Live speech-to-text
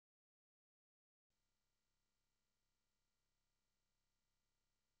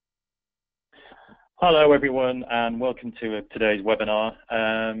Hello, everyone, and welcome to today's webinar.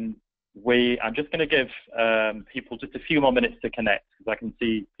 I'm just going to give people just a few more minutes to connect, because I can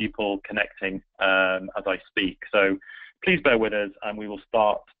see people connecting as I speak. So please bear with us, and we will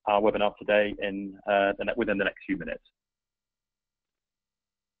start our webinar today within the next few minutes.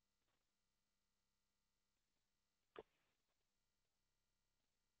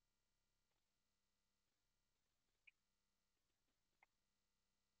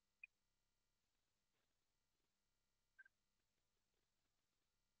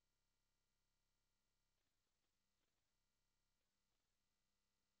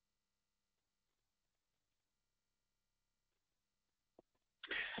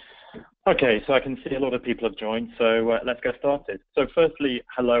 Okay, so I can see a lot of people have joined, so let's get started. So firstly,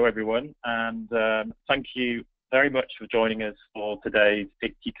 hello everyone, and thank you very much for joining us for today's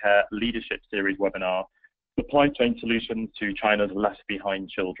ICTI CARE Leadership Series webinar, Supply Chain Solutions to China's Left Behind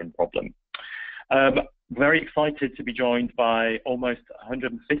Children Problem. Very excited to be joined by almost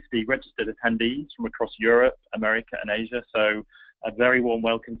 150 registered attendees from across Europe, America, and Asia, so a very warm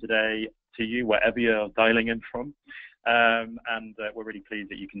welcome today to you, wherever you're dialing in from. We're really pleased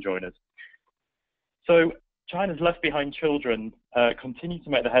that you can join us. So China's left behind children continue to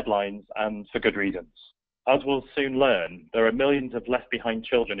make the headlines, and for good reasons. As we'll soon learn, there are millions of left behind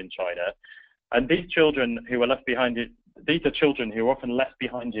children in China, and these children who are left behind, these are children who are often left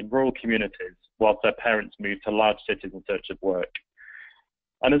behind in rural communities whilst their parents move to large cities in search of work.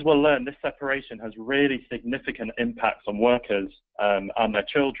 And as we'll learn, this separation has really significant impacts on workers and their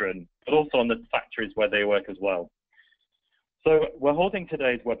children, but also on the factories where they work as well. So we're holding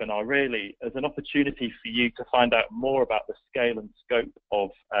today's webinar really as an opportunity for you to find out more about the scale and scope of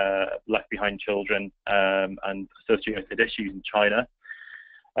left behind children and associated issues in China,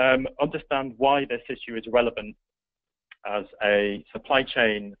 understand why this issue is relevant as a supply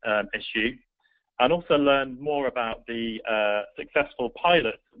chain issue, and also learn more about the successful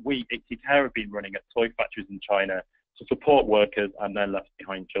pilots we, ICTI CARE, have been running at toy factories in China to support workers and their left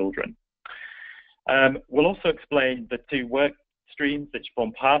behind children. We'll also explain the two work streams which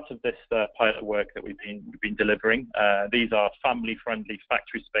form part of this pilot work that we've been delivering. These are family-friendly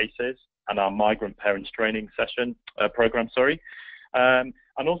factory spaces and our migrant parents training program.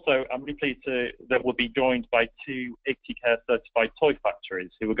 And also, I'm really pleased that we'll be joined by two ICTI CARE certified toy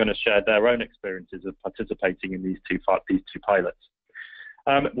factories who are going to share their own experiences of participating in these two pilots.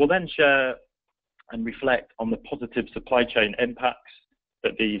 We'll then share and reflect on the positive supply chain impacts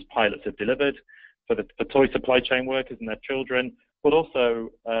that these pilots have delivered for toy supply chain workers and their children, but also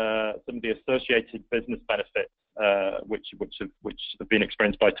some of the associated business benefits which have been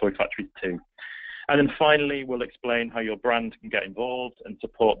experienced by toy factories too. And then finally, we'll explain how your brand can get involved and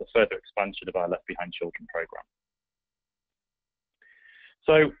support the further expansion of our Left Behind Children program.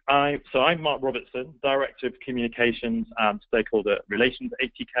 So I'm Mark Robertson, Director of Communications and Stakeholder Relations at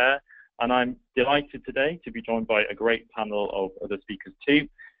ICTI CARE, and I'm delighted today to be joined by a great panel of other speakers too.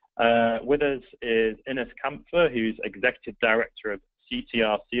 With us is Ines Kampfer, who's Executive Director of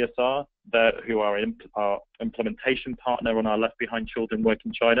CTR CSR, who are our implementation partner on our Left Behind Children work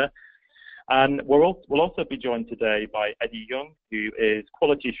in China. And we'll also be joined today by Eddie Young, who is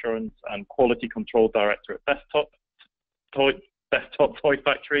Quality Assurance and Quality Control Director at Desktop Toy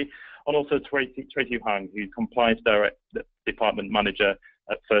Factory, and also Tracy Huang, who's Compliance Department Manager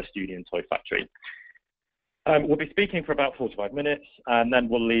at First Union Toy Factory. We'll be speaking for about 45 minutes, and then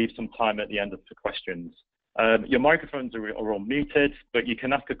we'll leave some time at the end for questions. Your microphones are all muted, but you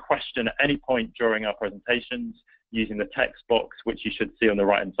can ask a question at any point during our presentations using the text box, which you should see on the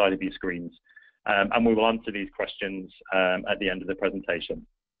right-hand side of your screens. And we will answer these questions at the end of the presentation.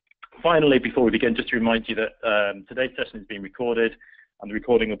 Finally, before we begin, just to remind you that today's session is being recorded, and the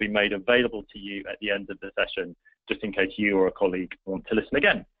recording will be made available to you at the end of the session, just in case you or a colleague want to listen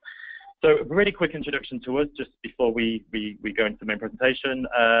again. So a really quick introduction to us just before we go into the main presentation.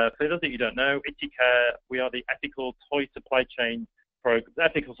 For those that you don't know, ICTI CARE, we are the ethical supply chain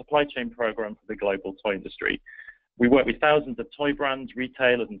program for the global toy industry. We work with thousands of toy brands,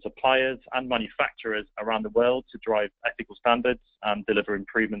 retailers and suppliers and manufacturers around the world to drive ethical standards and deliver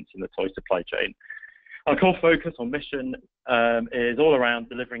improvements in the toy supply chain. Our core focus on mission is all around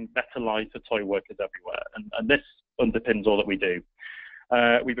delivering better lives for toy workers everywhere, and this underpins all that we do.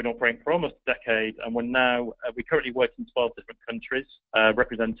 We've been operating for almost a decade, and we currently work in 12 different countries,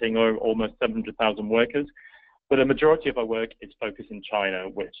 representing almost 700,000 workers. But a majority of our work is focused in China,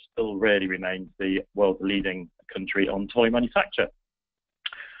 which still really remains the world's leading country on toy manufacture.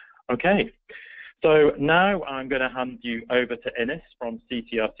 Okay, So now I'm going to hand you over to Ines from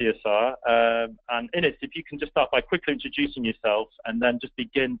CTR CSR. And Ines, if you can just start by quickly introducing yourself and then just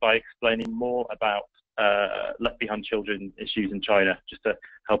begin by explaining more about left behind children issues in China, just to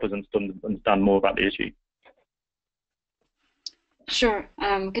help us understand more about the issue. Sure.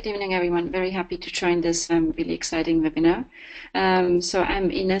 Good evening, everyone. Very happy to join this really exciting webinar. So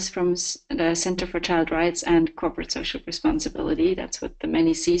I'm Ines from the Center for Child Rights and Corporate Social Responsibility. That's what the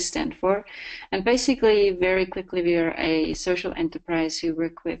many C's stand for. And basically, very quickly, we are a social enterprise who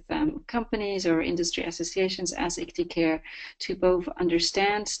work with companies or industry associations as ICTI CARE to both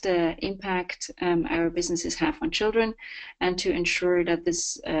understand the impact our businesses have on children and to ensure that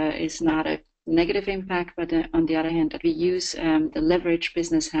this is not a negative impact, but on the other hand, that we use the leverage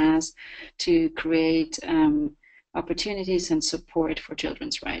business has to create opportunities and support for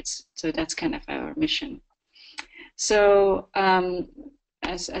children's rights. So that's kind of our mission. So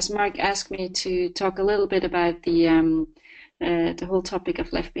as Mark asked me to talk a little bit about the whole topic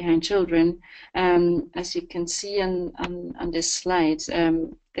of left behind children, as you can see on this slide,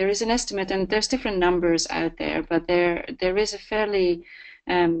 there is an estimate, and there's different numbers out there, but there is a fairly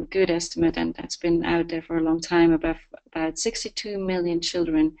good estimate, and that's been out there for a long time, about 62 million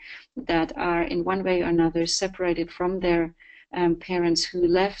children that are in one way or another separated from their parents who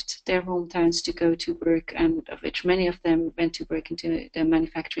left their hometowns to go to work, and of which many of them went to work into the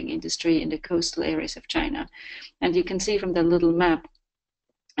manufacturing industry in the coastal areas of China. And you can see from the little map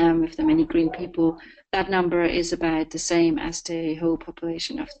with the many green people, that number is about the same as the whole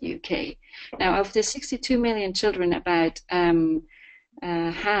population of the UK. Now, of the 62 million children, about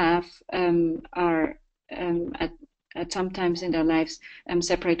half are at sometimes in their lives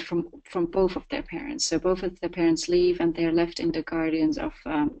separated from both of their parents. So both of their parents leave, and they're left in the guardians of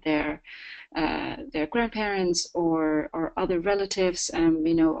their grandparents or other relatives.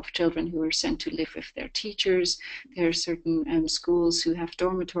 We know of children who are sent to live with their teachers. There are certain schools who have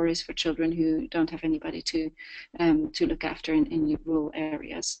dormitories for children who don't have anybody to look after in rural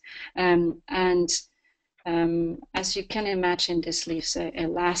areas. As you can imagine, this leaves a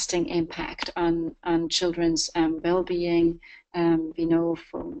lasting impact on children's well-being. We know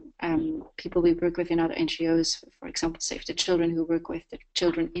from people we work with in other NGOs, for example, Save the Children, who work with the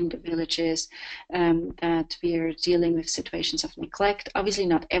children in the villages, that we are dealing with situations of neglect. Obviously,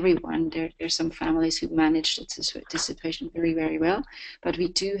 not everyone. There are some families who manage this situation very, very well, but we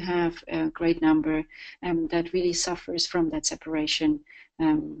do have a great number that really suffers from that separation.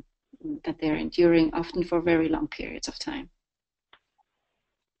 That they're enduring, often for very long periods of time.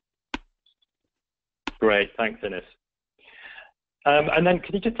 Great, thanks, Ines. And then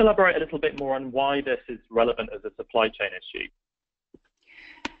can you just elaborate a little bit more on why this is relevant as a supply chain issue?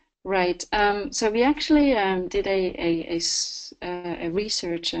 Right. So we actually did a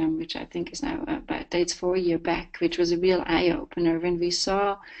research, which I think is now dates 4 years back, which was a real eye-opener when we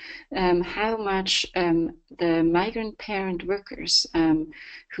saw how much the migrant parent workers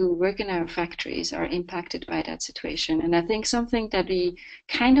who work in our factories are impacted by that situation. And I think something that we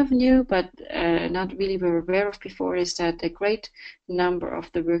kind of knew, but not really were aware of before, is that a great number of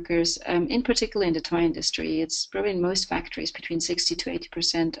the workers, in particular in the toy industry, it's probably in most factories between 60 to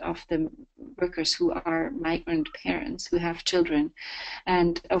 80% of the workers who are migrant parents who have children.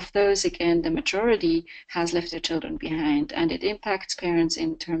 And of those, again, the majority has left their children behind, and it impacts parents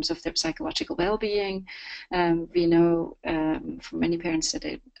in terms of their psychological well-being. We know from many parents that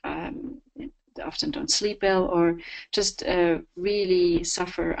they often don't sleep well, or just really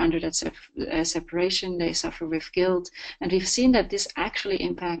suffer under that separation. They suffer with guilt, and we've seen that this actually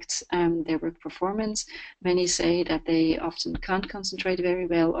impacts their work performance. Many say that they often can't concentrate very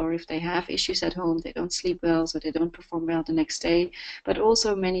well, or if they have issues at home, they don't sleep well, so they don't perform well the next day. But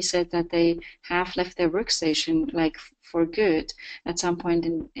also many said that they have left their workstation, like for good, at some point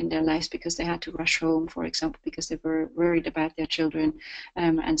in their lives, because they had to rush home, for example, because they were worried about their children,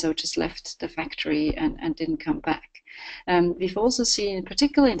 and so just left the factory and didn't come back. We've also seen,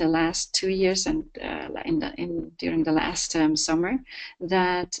 particularly in the last 2 years and during the last summer,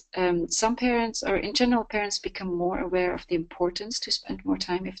 that some parents, or in general parents, become more aware of the importance to spend more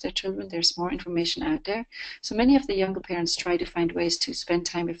time with their children. There's more information out there. So many of the younger parents try to find ways to spend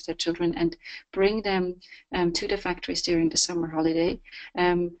time with their children and bring them to the factories during the summer holiday.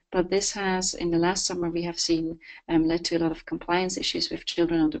 But this has, in the last summer, we have seen led to a lot of compliance issues with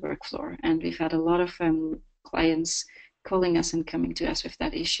children on the work floor. And we've had a lot of clients calling us and coming to us with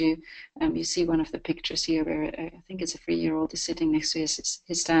that issue. You see one of the pictures here where I think it's a 3-year-old is sitting next to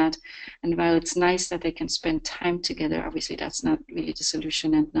his dad. And while it's nice that they can spend time together, obviously that's not really the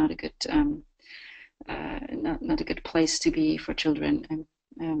solution and not a good not a good place to be for children. And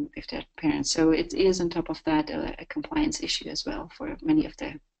with their parents. So it is on top of that a compliance issue as well for many of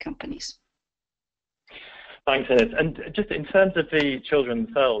the companies. Thanks, Ines. And just in terms of the children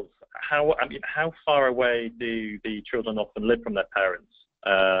themselves, how far away do the children often live from their parents?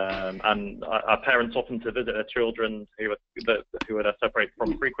 And are parents often to visit their children who are separated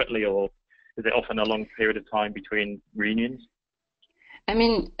from frequently, or is it often a long period of time between reunions? I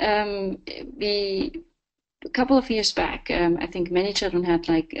mean, a couple of years back, I think many children had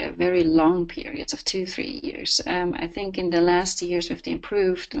like very long periods of 2-3 years. I think in the last years, with the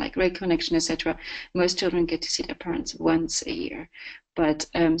improved like great connection, etc., most children get to see their parents once a year. But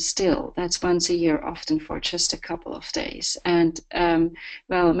still, that's once a year, often for just a couple of days. And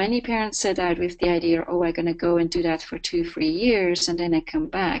well, many parents set out with the idea, oh, I'm going to go and do that for 2-3 years, and then I come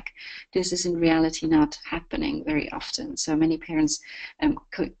back. This is in reality not happening very often. So many parents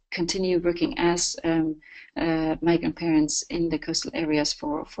continue working as migrant parents in the coastal areas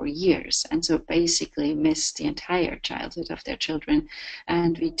for years, and so basically miss the entire childhood of their children.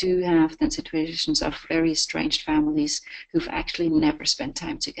 And we do have then situations of very estranged families who've actually never spent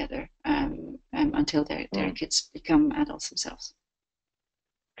time together until their kids become adults themselves.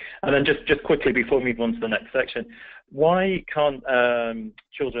 And then just quickly before we move on to the next section, why can't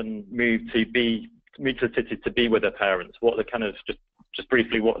children move to the city to be with their parents? What are the kind of just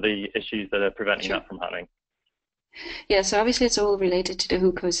briefly, what are the issues that are preventing that from happening? Yeah, so obviously it's all related to the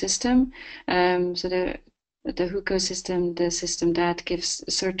HUCO system. So the HUCO system, the system that gives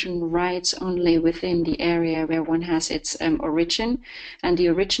certain rights only within the area where one has its origin. And the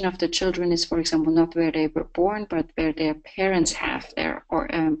origin of the children is, for example, not where they were born, but where their parents have their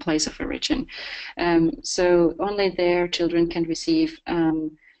place of origin. So only there children can receive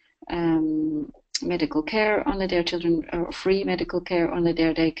medical care, only their children, or free medical care, only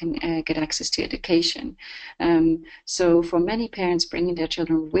there they can get access to education. So for many parents, bringing their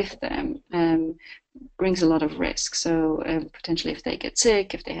children with them brings a lot of risk. So potentially if they get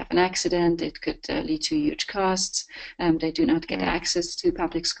sick, if they have an accident, it could lead to huge costs. They do not get access to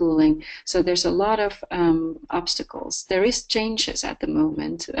public schooling. So there's a lot of obstacles. There is changes at the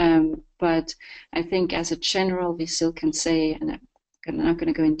moment, but I think as a general, we still can say, and I'm not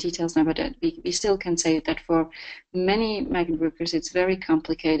going to go in details now, but we still can say that for many migrant workers, it's very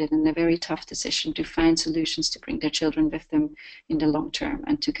complicated and a very tough decision to find solutions to bring their children with them in the long term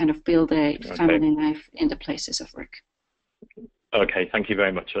and to kind of build a family life in the places of work. Okay, thank you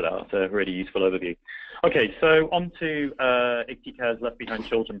very much for that. That's a really useful overview. Okay, so on to ICTI CARE's Left Behind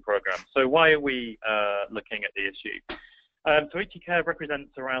Children program. So why are we looking at the issue? So ICTI CARE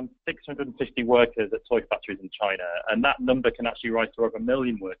represents around 650 workers at toy factories in China, and that number can actually rise to over 1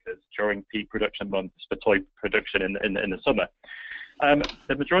 million workers during peak production months for toy production in the summer.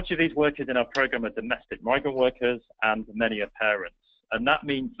 The majority of these workers in our program are domestic migrant workers, and many are parents. And that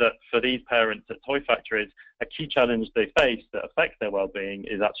means that for these parents at toy factories, a key challenge they face that affects their well-being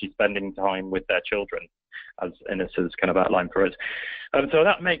is actually spending time with their children, as Ines has kind of outlined for us. So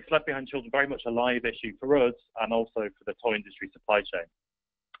that makes Left Behind Children very much a live issue for us and also for the toy industry supply chain,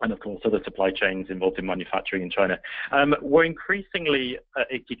 and of course other supply chains involved in manufacturing in China. We're increasingly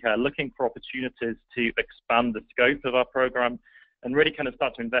at ICTI CARE looking for opportunities to expand the scope of our program and really kind of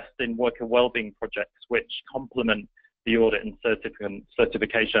start to invest in worker well-being projects which complement the audit and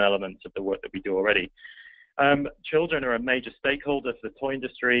certification elements of the work that we do already. Children are a major stakeholder for the toy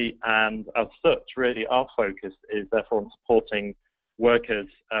industry, and as such, really our focus is therefore on supporting workers.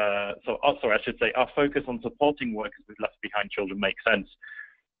 Our focus on supporting workers with left behind children makes sense.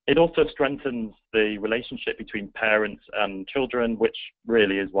 It also strengthens the relationship between parents and children, which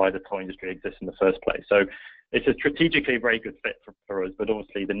really is why the toy industry exists in the first place. So it's a strategically very good fit for us, but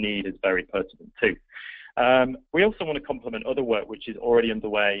obviously the need is very pertinent too. We also want to complement other work which is already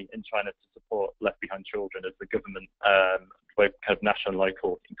underway in China to support left behind children as the government, both kind of national and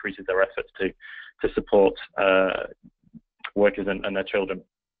local, increases their efforts to support workers and their children.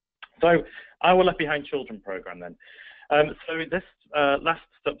 So our Left Behind Children program then. So this last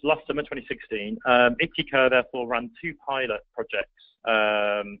summer 2016, ICTI CARE therefore ran 2 pilot projects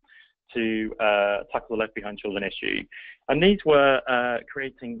to tackle the Left Behind Children issue. And these were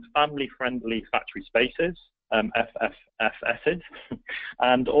creating family-friendly factory spaces, FFFSs,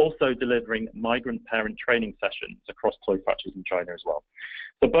 and also delivering migrant parent training sessions across toy factories in China as well.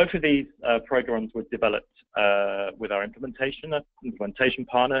 So both of these programs were developed with our implementation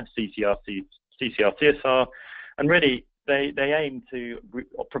partner, CCR-CSR, and really they aim to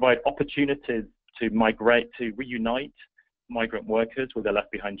provide opportunities to reunite migrant workers with their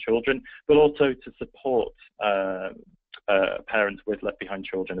left behind children, but also to support parents with left behind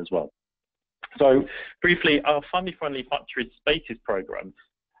children as well. So briefly, our family-friendly factory spaces program,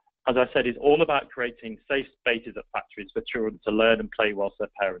 as I said, is all about creating safe spaces at factories for children to learn and play whilst their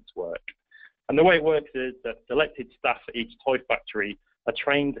parents work. And the way it works is that selected staff at each toy factory are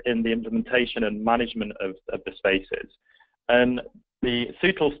trained in the implementation and management of the spaces. And the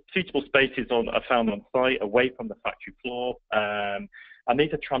suitable spaces are found on site away from the factory floor. And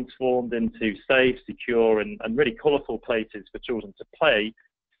these are transformed into safe, secure, and really colourful places for children to play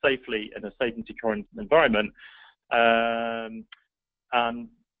safely in a safe and secure environment. And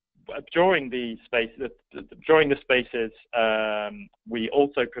during the spaces, we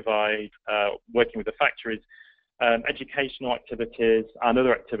also provide, working with the factories, educational activities and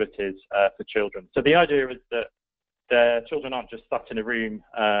other activities for children. So the idea is that the children aren't just sat in a room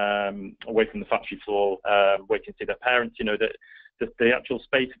away from the factory floor waiting to see their parents. You know, that the actual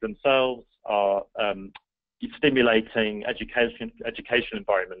spaces themselves are stimulating education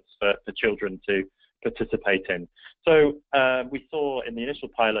environments for children to participate in. So we saw in the initial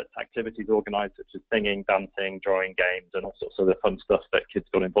pilot activities organised such as singing, dancing, drawing games, and all sorts of the fun stuff that kids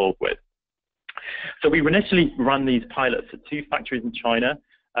got involved with. So we initially ran these pilots at 2 factories in China,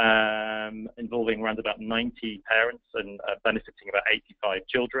 involving around about 90 parents and benefiting about 85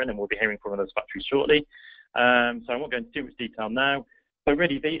 children, and we'll be hearing from those factories shortly. So I won't go into too much detail now. But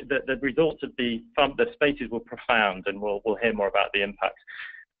really, the results of the spaces were profound, and we'll hear more about the impact.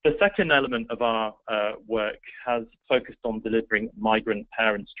 The second element of our work has focused on delivering migrant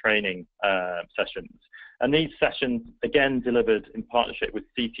parents training sessions. And these sessions, again, delivered in partnership with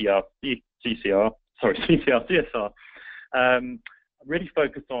CSR, really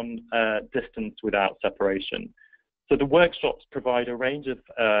focused on distance without separation. So the workshops provide a range of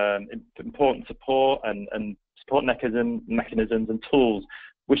important support and support mechanisms and tools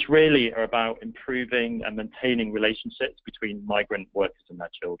which really are about improving and maintaining relationships between migrant workers and their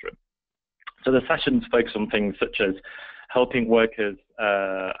children. So the sessions focus on things such as helping workers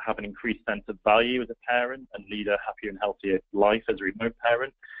have an increased sense of value as a parent and lead a happier and healthier life as a remote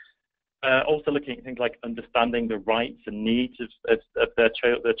parent. Also looking at things like understanding the rights and needs of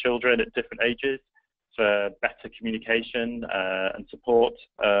their children at different ages for better communication and support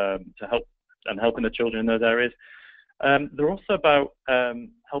to helping the children in those areas. They're also about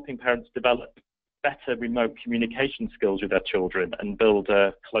helping parents develop better remote communication skills with their children and build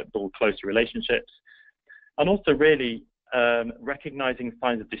closer relationships, and also really recognizing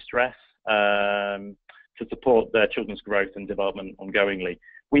signs of distress to support their children's growth and development ongoingly.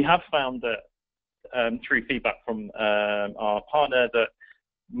 We have found that through feedback from our partner that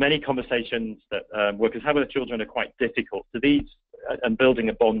many conversations that workers have with their children are quite difficult. So these and building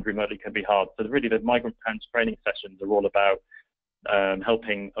a bond remotely can be hard. So really the migrant parents training sessions are all about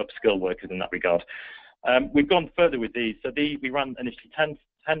helping upskill workers in that regard. We've gone further with these. So we ran initially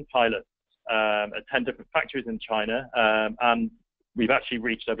 10 pilots at 10 different factories in China, and we've actually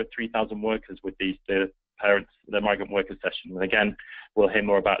reached over 3,000 workers with the migrant workers session. And again, we'll hear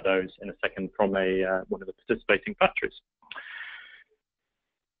more about those in a second from one of the participating factories.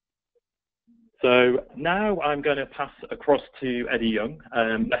 So now I'm going to pass across to Eddie Young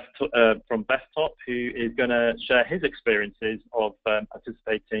from Besttop, who is going to share his experiences of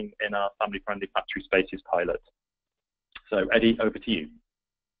participating in our family-friendly factory spaces pilot. So Eddie, over to you.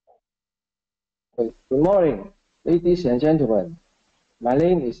 Good morning, ladies and gentlemen. My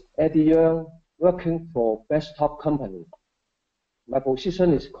name is Eddie Young, working for Besttop company. My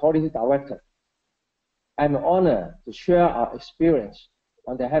position is Quality Director. I'm honored to share our experience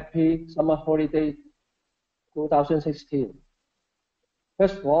on the Happy Summer Holiday 2016.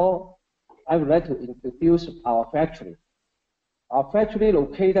 First of all, I would like to introduce our factory. Our factory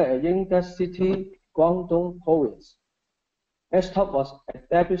located at Yingde City, Guangdong Province. Besttop was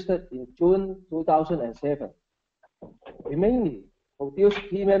established in June 2007. We mainly produce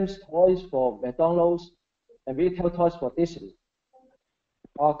premium toys for McDonald's and retail toys for Disney.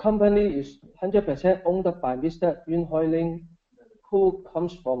 Our company is 100% owned by Mr. Yun Hoiling, who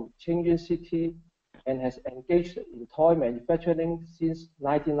comes from Qingyun City and has engaged in toy manufacturing since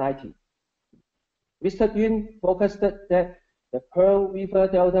 1990. Mr. Yun focused that the Pearl River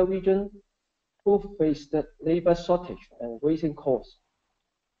Delta region who faced labor shortage and rising costs,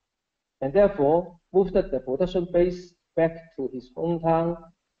 and therefore moved the production base back to his hometown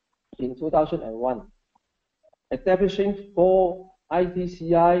in 2001, establishing 4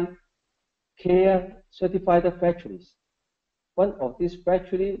 ICTI CARE certified factories. One of these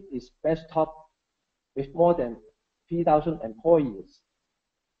factories is Besttop, with more than 3,000 employees.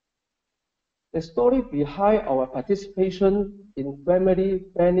 The story behind our participation in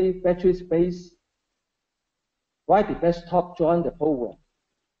family-friendly factory space. Why did Besttop join the program?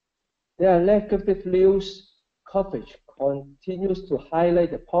 Their negative news coverage continues to highlight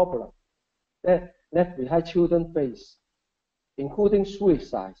the problem that left behind children face, including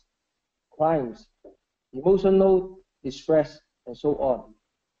suicide, crimes, emotional distress, and so on.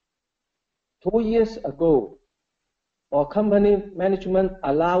 2 years ago, our company management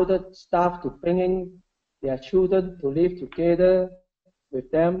allowed staff to bring in their children to live together with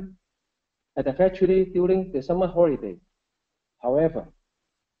them at the factory during the summer holiday. However,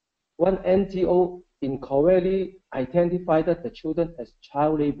 one NGO incorrectly identified the children as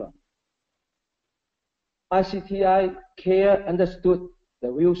child labor. ICTI CARE understood the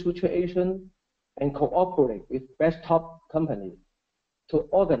real situation and cooperated with Best Top Company to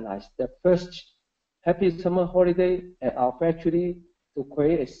organize the first happy summer holiday at our factory to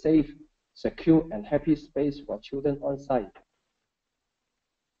create a safe, secure, and happy space for children on site.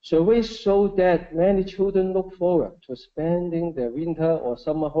 Surveys show that many children look forward to spending their winter or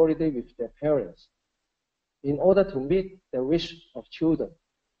summer holiday with their parents in order to meet the wish of children,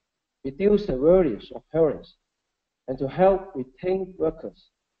 reduce the worries of parents, and to help retain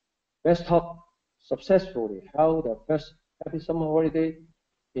workers. Best Top successfully held the first happy summer holiday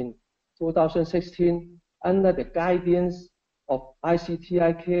in 2016 under the guidance of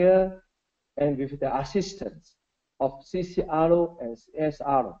ICTI CARE and with the assistance of CCRO and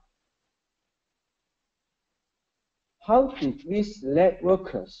CSRO. How did we select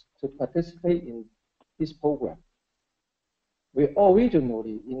workers to participate in this program? We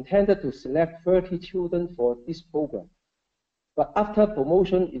originally intended to select 30 children for this program, but after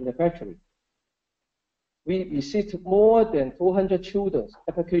promotion in the factory, we received more than 200 children's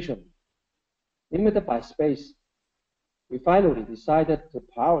applications. Limited by space, we finally decided to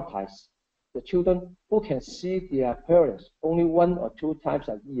prioritize the children who can see their parents only 1 or 2 times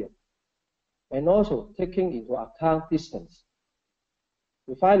a year, and also taking into account distance.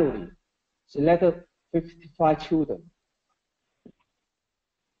 We finally selected 55 children.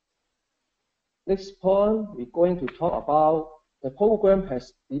 Next point, we're going to talk about the program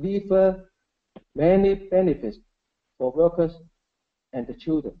has delivered many benefits for workers and the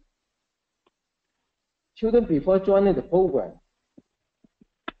children. Children before joining the program,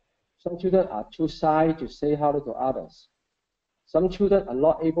 some children are too shy to say hello to others. Some children are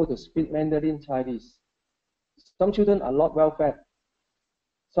not able to speak Mandarin Chinese. Some children are not well fed.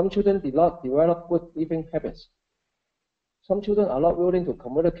 Some children did not develop good living habits. Some children are not willing to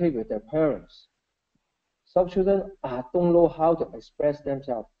communicate with their parents. Some children don't know how to express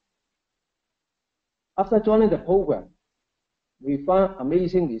themselves. After joining the program, we found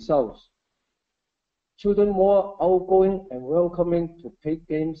amazing results. Children more outgoing and welcoming to play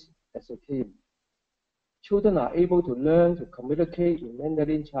games as a team. Children are able to learn to communicate in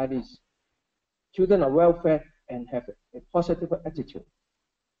Mandarin Chinese. Children are well fed and have a positive attitude.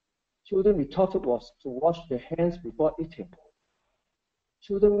 Children we taught was to wash their hands before eating.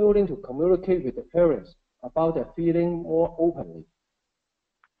 Children willing to communicate with the parents about their feeling more openly.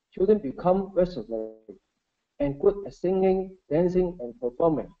 Children become versatile and good at singing, dancing, and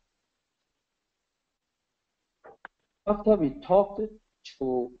performing. After we talked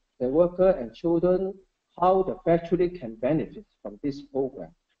to the worker and children how the factory can benefit from this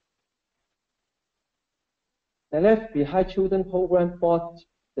program, the Left Behind Children program brought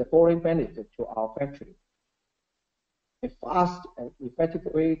the following benefit to our factory: a fast and effective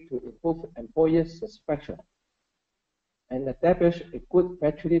way to improve employee satisfaction and establish a good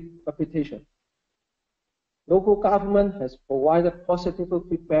factory reputation. Local government has provided positive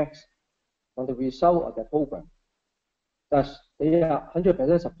feedbacks on the result of the program. Thus, they are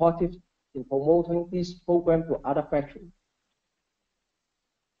 100% supportive in promoting this program to other factories.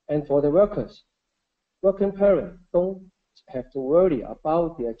 And for the workers, working parents don't have to worry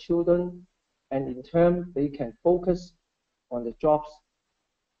about their children, and in turn, they can focus on the jobs.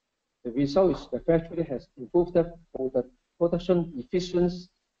 The result is the factory has improved the production efficiency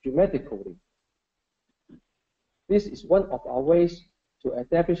dramatically. This is one of our ways to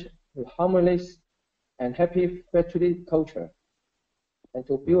establish a harmonious and happy factory culture and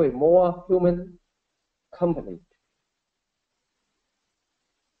to build a more human company.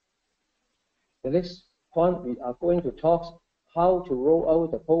 The next point, we are going to talk how to roll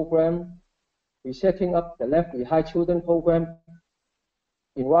out the program. We're setting up the Left Behind Children program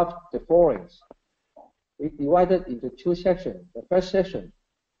involved the following. We divided into 2 sections. The first section,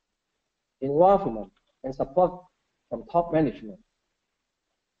 involvement and support from top management.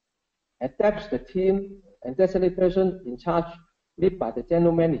 Adapts the team and designated person in charge, led by the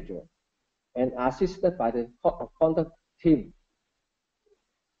general manager and assisted by the code of conduct team.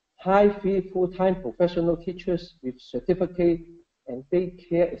 High-fee full-time professional teachers with certificate and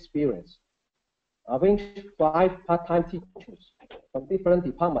daycare experience. Arrange 5 part-time teachers from different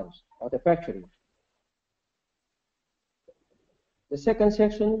departments of the factory. The second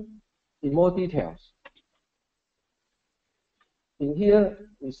section in more details. In here,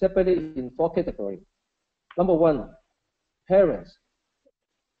 we separate it in 4 categories. Number 1, parents.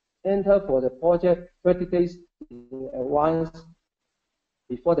 Enter for the project 30 days in advance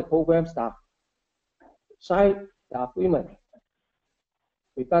before the program starts. Sign the agreement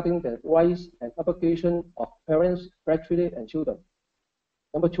regarding the rights and obligation of parents, factory, and children.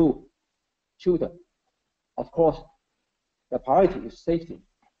 Number 2, children. Of course, the priority is safety.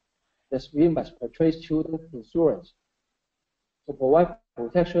 Thus, we must purchase children insurance to provide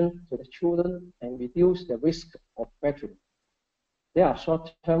protection to the children and reduce the risk of factory. There are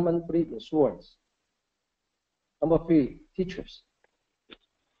short-term monthly insurance. Number 3, teachers.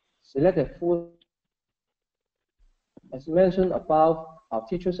 Select a full. As mentioned above, our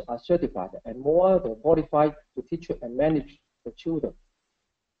teachers are certified and more than qualified to teach and manage the children.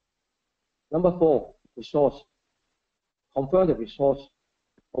 Number 4, resource. Confirm the resource.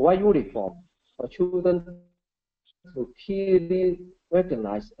 Provide uniform for children to clearly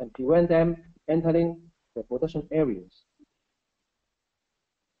recognize and prevent them entering the production areas.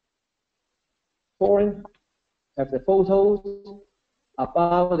 Following have the photos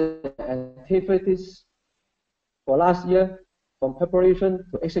about the activities for last year from preparation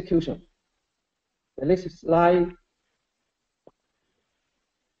to execution. The next slide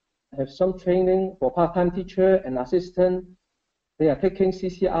have some training for part-time teacher and assistant. They are taking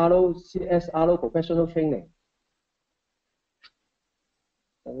CCRO, CSRO professional training.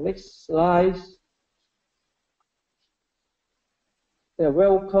 The next slide, the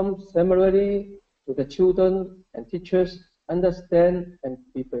welcome ceremony to the children and teachers understand and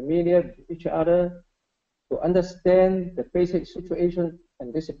be familiar with each other to understand the basic situation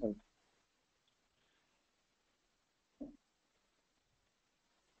and discipline.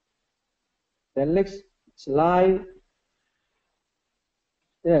 The next slide,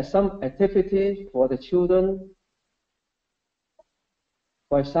 there are some activities for the children.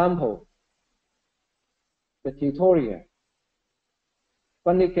 For example, the tutorial,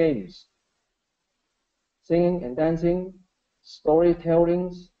 funny games, singing and dancing,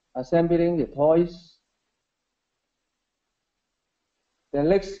 storytelling, assembling the toys. The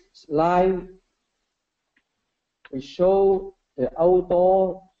next slide, we show the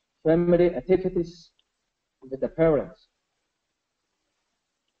outdoor family activities with the parents,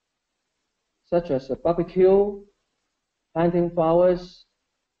 such as a barbecue, planting flowers,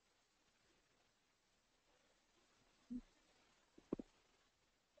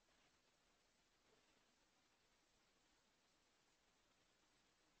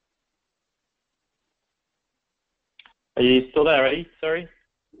 Are you still there, Eddie? Sorry.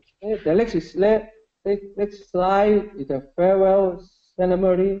 The next slide is a farewell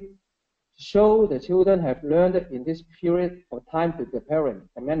ceremony to show the children have learned in this period of time with the parent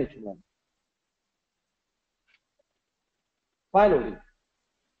and management. Finally,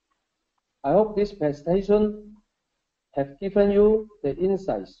 I hope this presentation has given you the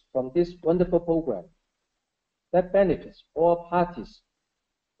insights from this wonderful program that benefits all parties,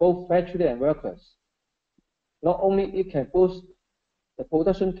 both factory and workers. Not only it can boost the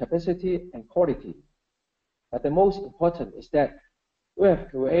production capacity and quality, but the most important is that we have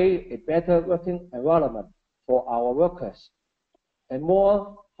created a better working environment for our workers and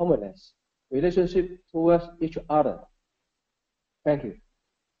more harmonious relationship towards each other. Thank you.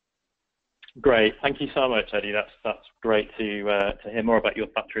 Great, thank you so much, Eddie. That's great to hear more about your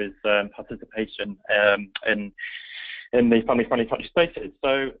factory's participation in the family-friendly factory spaces.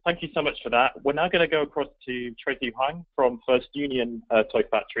 So thank you so much for that. We're now going to go across to Tracy Huang from First Union Toy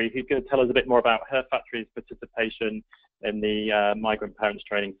Factory, who's going to tell us a bit more about her factory's participation in the migrant parents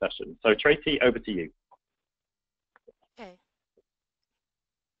training session. So Tracy, over to you. Okay.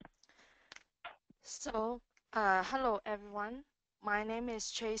 So, hello everyone. My name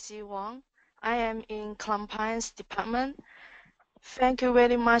is Tracy Wang. I am in compliance department. Thank you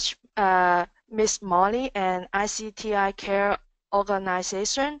very much, Miss Molly and ICTI CARE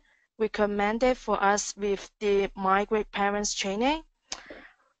organization recommended for us with the migrant parents training.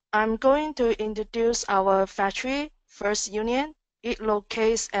 I'm going to introduce our factory, First Union. It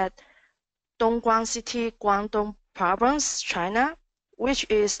locates at Dongguan City, Guangdong Province, China, which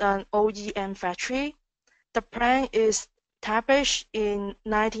is an OEM factory. The plant is established in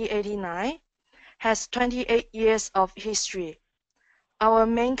 1989, has 28 years of history. Our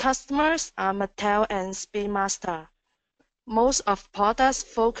main customers are Mattel and Speedmaster. Most of products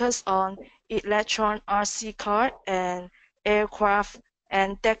focus on electron RC card and aircraft,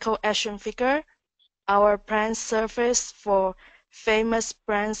 and deco action figure. Our brand surface for famous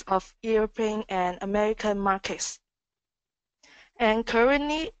brands of European and American markets, and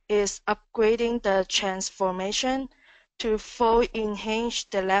currently is upgrading the transformation to fully enhance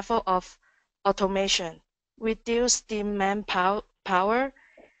the level of automation, reduce the manpower,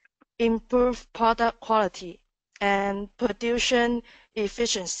 improve product quality, and production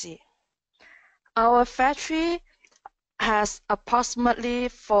efficiency. Our factory has approximately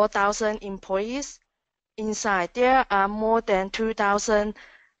 4,000 employees. Inside, there are more than 2,000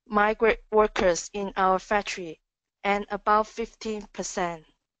 migrant workers in our factory, and about 15%.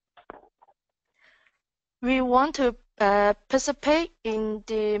 We want to participate in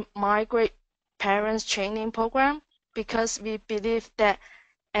the migrant parents training program because we believe that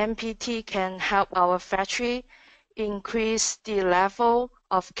MPT can help our factory increase the level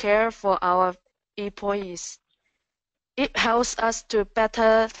of care for our employees. It helps us to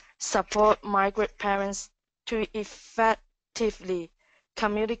better support migrant parents to effectively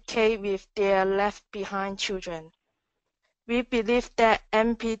communicate with their left-behind children. We believe that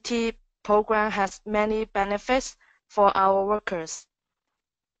MPT program has many benefits for our workers.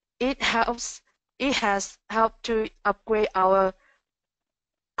 It has helped to upgrade our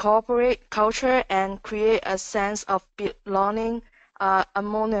corporate culture and create a sense of belonging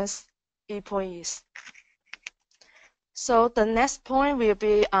among us employees. So the next point will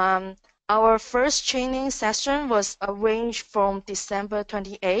be our first training session was arranged from December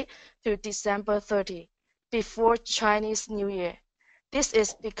 28 to December 30, before Chinese New Year. This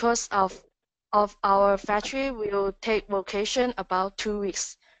is because of our factory will take vacation about 2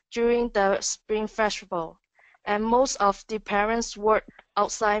 weeks during the Spring Festival, and most of the parents work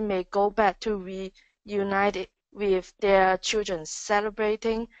outside may go back to reunite with their children,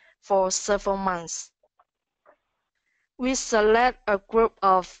 celebrating for several months. We select a group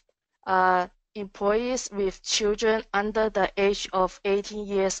of employees with children under the age of 18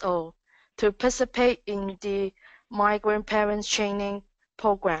 years old to participate in the migrant parents training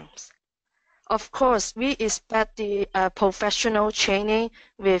programs. Of course, we expect the professional training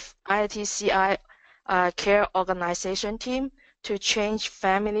with ICTI CARE organization team to change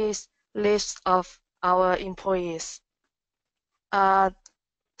families' lives of our employees.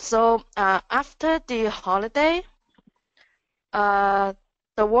 So after the holiday,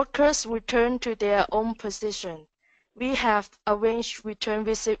 the workers return to their own position. We have arranged return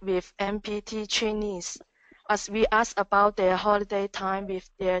visit with MPT trainees as we ask about their holiday time with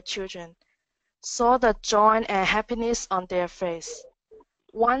their children, saw the joy and happiness on their face.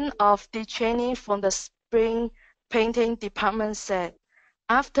 One of the trainees from the spring painting department said,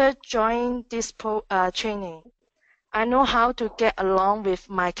 after joining this training, I know how to get along with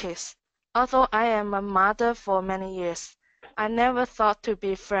my kids. Although I am a mother for many years, I never thought to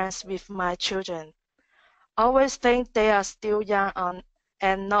be friends with my children. Always think they are still young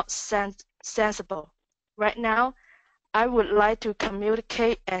and not sensible. Right now, I would like to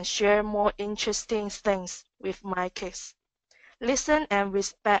communicate and share more interesting things with my kids. Listen and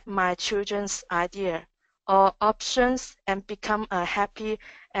respect my children's idea or options and become a happy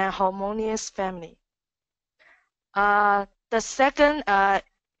and harmonious family. The second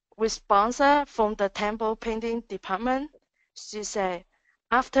responder from the temple painting department, she said,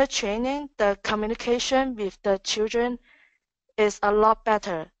 after training, the communication with the children is a lot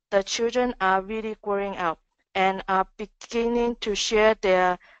better. The children are really growing up and are beginning to share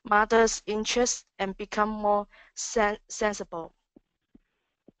their mother's interests and become more sensible.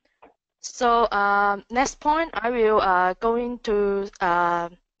 So next point, I will going to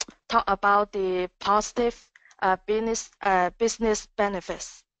talk about the positive business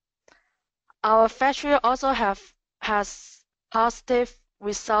benefits. Our factory also has positive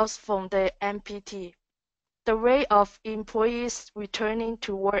results from the MPT. The rate of employees returning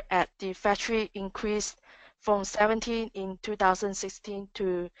to work at the factory increased from 17 in 2016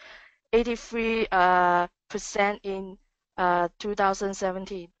 to 83% in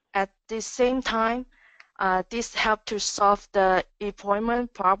 2017. At the same time, this helped to solve the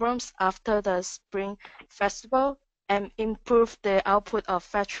employment problems after the Spring Festival and improve the output of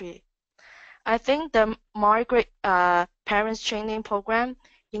factory. I think the migrant parents training program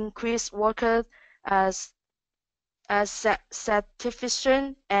increased worker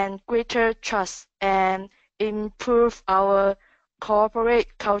satisfaction and greater trust and improve our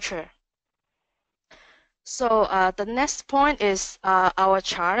corporate culture. So the next point is our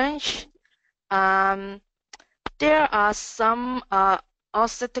challenge. There are some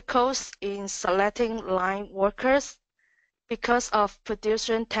obstacles in selecting line workers because of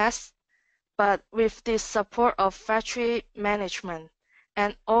production tests, but with the support of factory management,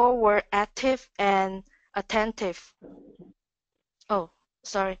 and all were active and attentive. Oh,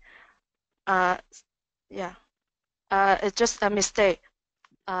 sorry. Yeah. It's just a mistake.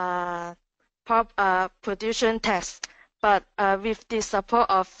 Production test. But with the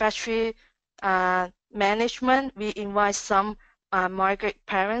support of factory management, we invite some migrant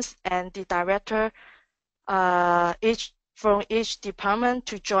parents and the director from each department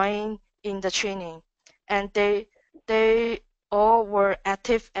to join in the training, and they all were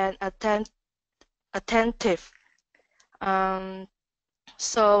active and attentive.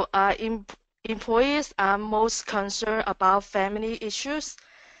 So employees are most concerned about family issues.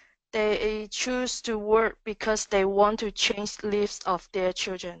 They choose to work because they want to change lives of their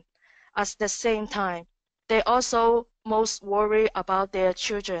children. At the same time, they also most worry about their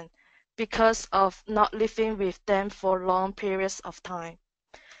children because of not living with them for long periods of time.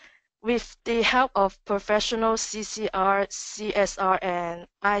 With the help of professional CCR, CSR, and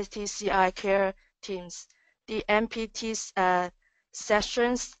ICTI CARE teams, the MPT's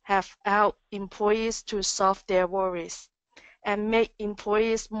sessions have helped employees to solve their worries and make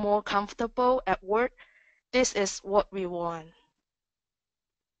employees more comfortable at work. This is what we want.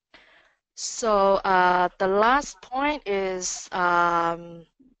 So the last point is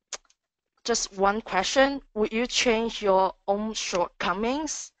just one question. Would you change your own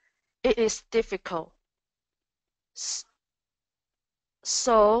shortcomings? It is difficult.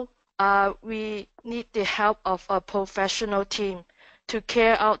 So we need the help of a professional team to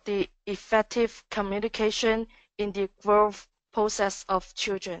carry out the effective communication in the growth process of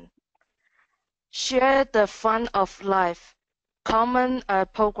children. Share the fun of life, common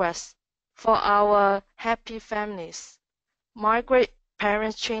progress for our happy families. Migrant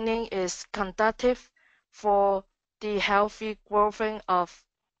parent training is conducted for the healthy growth of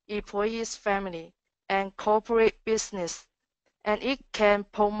employees' family and corporate business, and it can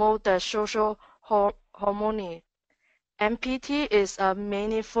promote the social harmony. MPT is a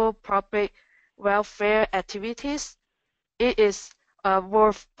meaningful public welfare activities. It is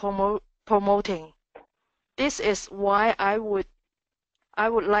worth promoting. This is why I would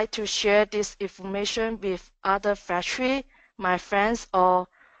like to share this information with other factory, my friends, or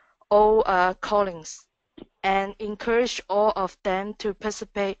all colleagues, and encourage all of them to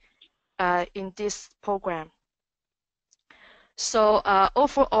participate in this program. So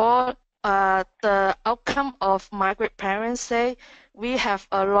overall, the outcome of migrant parents say we have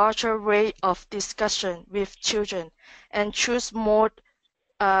a larger rate of discussion with children and choose more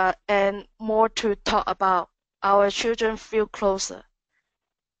and more to talk about. Our children feel closer.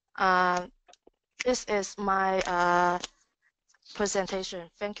 This is my presentation.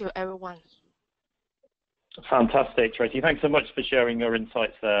 Thank you, everyone. Fantastic, Tracy. Thanks so much for sharing your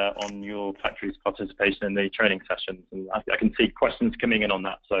insights there on your factory's participation in the training sessions. And I can see questions coming in on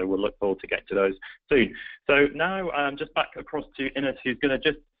that, so we'll look forward to getting to those soon. So now just back across to Ines, who's going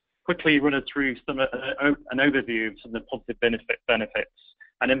to just quickly run us through some an overview of some of the positive benefits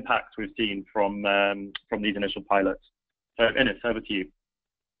and impacts we've seen from these initial pilots. So Ines, over to you.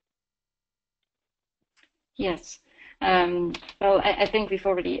 Yes. Well, I think we've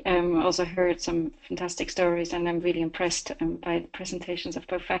already also heard some fantastic stories, and I'm really impressed by the presentations of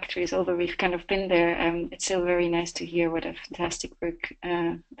both factories. Although we've kind of been there, it's still very nice to hear what a fantastic work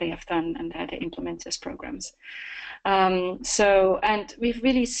they have done and how they implement these programs. And we've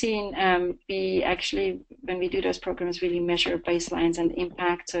really seen we actually, when we do those programs, really measure baselines and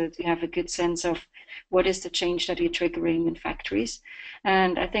impact, so to have a good sense of what is the change that we're triggering in factories.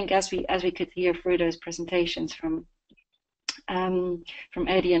 And I think as we could hear through those presentations from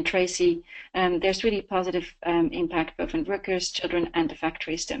Eddie and Tracy, there's really positive impact both on workers, children, and the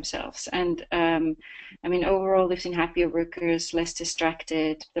factories themselves. And I mean, overall, we've seen happier workers, less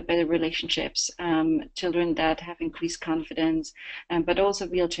distracted, the better relationships, children that have increased confidence, but also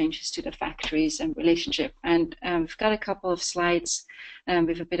real changes to the factories and relationship. And we've got a couple of slides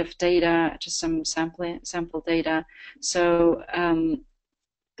with a bit of data, just some sample data. So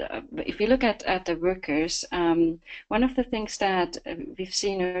if you look at the workers, one of the things that we've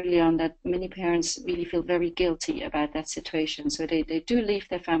seen early on, that many parents really feel very guilty about that situation. So they do leave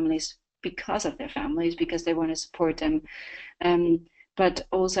their families because of their families, because they want to support them, but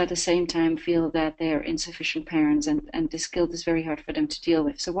also at the same time feel that they're insufficient parents, and this guilt is very hard for them to deal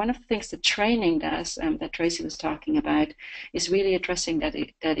with. So one of the things the training does, that Tracy was talking about, is really addressing that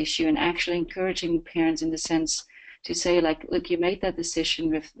issue and actually encouraging parents in the sense to say like, look, you made that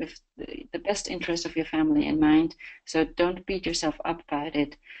decision with the best interest of your family in mind, so don't beat yourself up about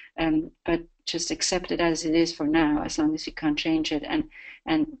it, but just accept it as it is for now, as long as you can't change it,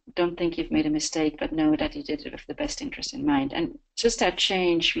 and don't think you've made a mistake, but know that you did it with the best interest in mind. And just that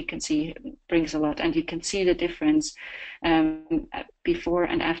change we can see brings a lot, and you can see the difference before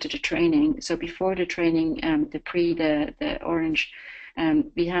and after the training. So before the training, the orange,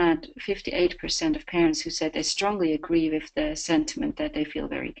 we had 58% of parents who said they strongly agree with the sentiment that they feel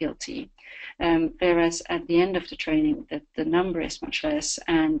very guilty. Whereas at the end of the training, the number is much less,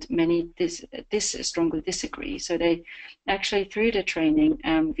 and many strongly disagree. So they actually, through the training,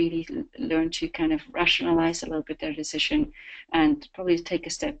 really learn to kind of rationalize a little bit their decision, and probably take a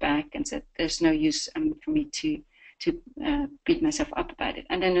step back and said, there's no use for me to beat myself up about it.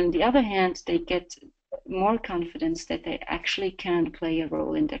 And then on the other hand, they get more confidence that they actually can play a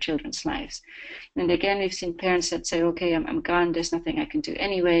role in their children's lives. And again, we've seen parents that say, okay, I'm gone, there's nothing I can do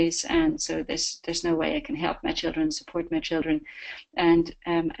anyways, and so there's no way I can help my children, support my children. And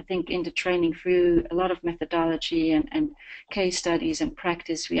I think in the training, through a lot of methodology and case studies and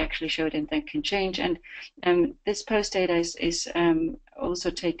practice, we actually showed them that can change. And this post data is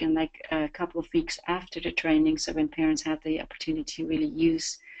also taken like a couple of weeks after the training, so when parents had the opportunity to really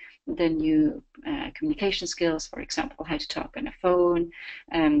use the new communication skills, for example, how to talk on a phone,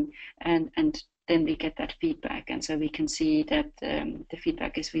 and then we get that feedback, and so we can see that the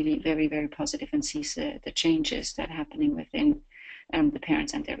feedback is really very, very positive, and sees the changes that are happening within the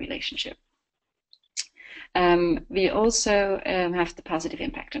parents and their relationship. We also have the positive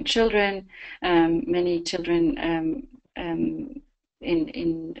impact on children. Many children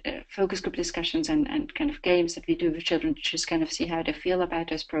in focus group discussions and kind of games that we do with children to just kind of see how they feel about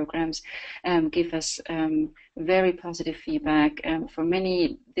those programs, give us very positive feedback. For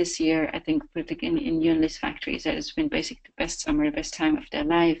many this year, I think particularly in Yunlis factories, that has been basically the best summer, the best time of their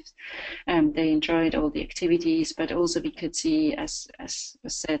lives. They enjoyed all the activities, but also we could see, as was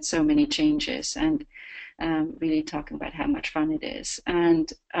said, so many changes, and really talking about how much fun it is.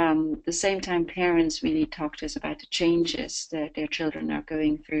 And at the same time, parents really talk to us about the changes that their children are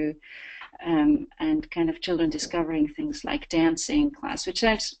going through, and kind of children discovering things like dancing class, which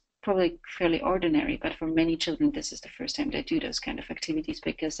sounds probably fairly ordinary, but for many children, this is the first time they do those kind of activities,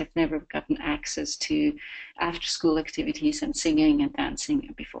 because they've never gotten access to after-school activities and singing and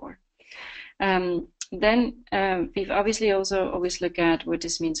dancing before. Then we've obviously also always look at what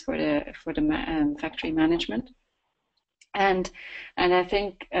this means for the factory management, and I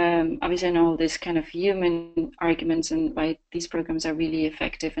think obviously in all this kind of human arguments and why these programs are really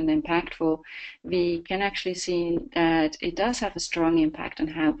effective and impactful, we can actually see that it does have a strong impact on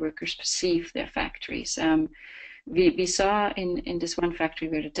how workers perceive their factories. We saw in this one factory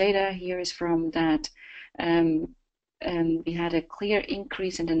where the data here is from that. We had a clear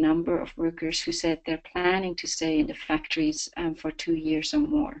increase in the number of workers who said they're planning to stay in the factories for 2 years or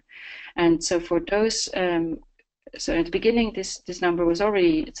more. And so for those, so at the beginning, this number was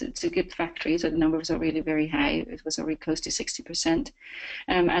already, it's a good factory, so the number was already very high. It was already close to 60%.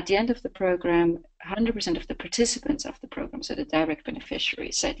 At the end of the program, 100% of the participants of the program, so the direct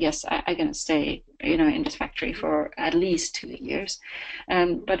beneficiaries, said, yes, I'm going to stay, in this factory for at least 2 years.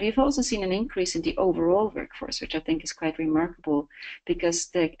 But we've also seen an increase in the overall workforce, which I think is quite remarkable, because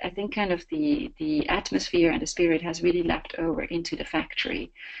I think kind of the atmosphere and the spirit has really lapped over into the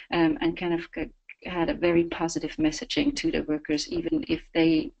factory, and kind of had a very positive messaging to the workers, even if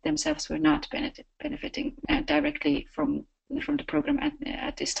they themselves were not benefiting directly from the program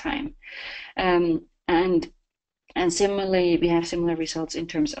at this time. And similarly, we have similar results in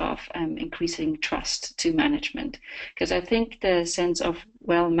terms of increasing trust to management, because I think the sense of,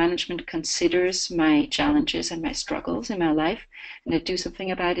 well, management considers my challenges and my struggles in my life, and they do something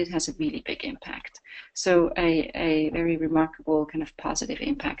about it, has a really big impact. So a very remarkable kind of positive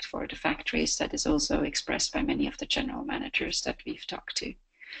impact for the factories that is also expressed by many of the general managers that we've talked to.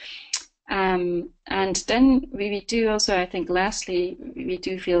 And then we do also, I think, lastly, we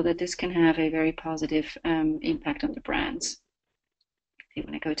do feel that this can have a very positive impact on the brands. If you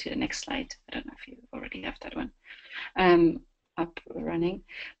want to go to the next slide, I don't know if you already have that one up running.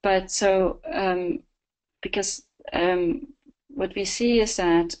 But so, because what we see is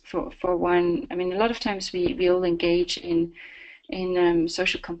that for one, I mean, a lot of times we all engage in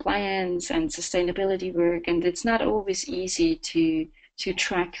social compliance and sustainability work, and it's not always easy to to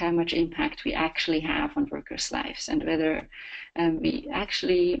track how much impact we actually have on workers' lives and whether we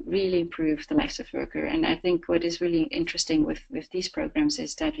actually really improve the lives of workers. And I think what is really interesting with these programs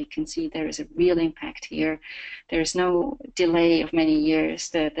is that we can see there is a real impact here. There's no delay of many years.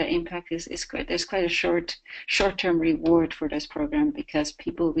 The impact is quite, there's quite a short-term reward for this program because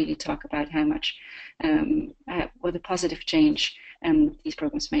people really talk about how much, what a positive change these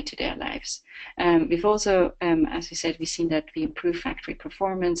programs made to their lives. We've also, as we said, we've seen that we improve factory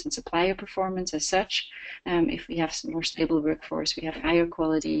performance and supplier performance as such. If we have some more stable workforce, we have higher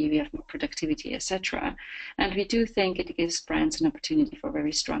quality, we have more productivity, etc. And we do think it gives brands an opportunity for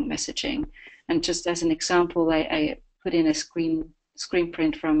very strong messaging. And just as an example, I put in a screen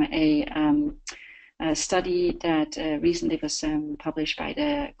print from a study that recently was published by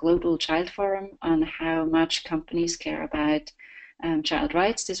the Global Child Forum on how much companies care about child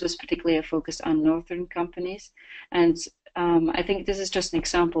rights. This was particularly focused on northern companies, and I think this is just an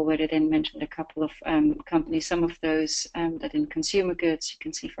example where they then mentioned a couple of companies, some of those that in consumer goods, you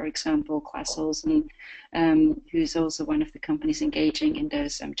can see, for example, Claes Olsen, who's also one of the companies engaging in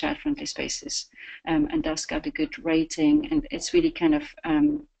those child-friendly spaces, and thus got a good rating, and it's really kind of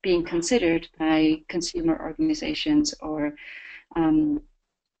being considered by consumer organizations or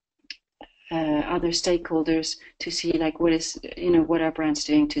other stakeholders to see like what is, what are brands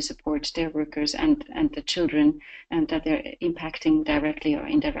doing to support their workers and the children, and that they're impacting directly or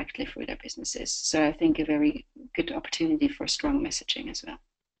indirectly through their businesses. So I think a very good opportunity for strong messaging as well.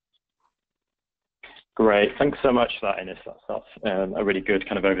 Great, thanks so much for that, Ines. That's a really good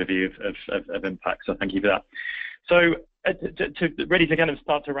kind of overview of impact, so thank you for that. So ready to kind of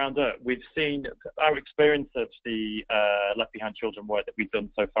start to round up, we've seen our experience of the Left Behind Children work that we've done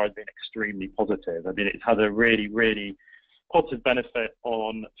so far has been extremely positive. I mean, it's had a really, really positive benefit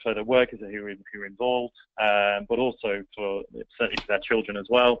for the workers who are involved, but also certainly for their children as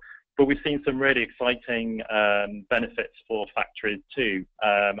well. But we've seen some really exciting benefits for factories too,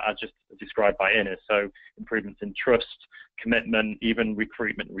 as just described by Ines. So improvements in trust, commitment, even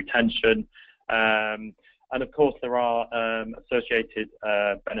recruitment and retention. And of course, there are associated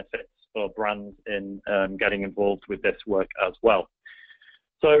benefits for brands in getting involved with this work as well.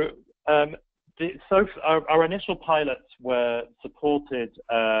 So, our initial pilots were supported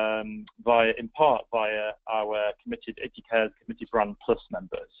in part via our ICTI CARE's Committed Brand Plus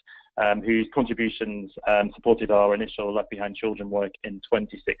members, whose contributions supported our initial Left Behind Children work in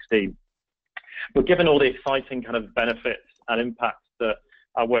 2016. But given all the exciting kind of benefits and impacts that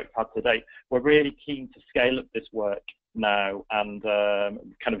our work's had to date, we're really keen to scale up this work now and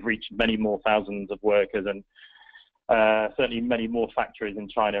kind of reach many more thousands of workers and certainly many more factories in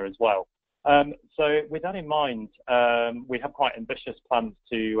China as well. So with that in mind, we have quite ambitious plans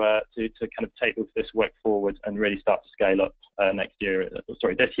to kind of take this work forward and really start to scale up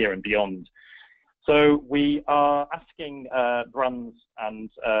this year and beyond. So we are asking brands and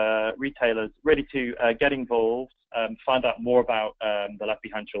retailers really to get involved, find out more about the Left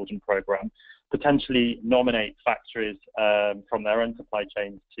Behind Children program, potentially nominate factories from their own supply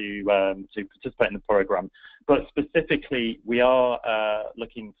chains to participate in the program. But specifically, we are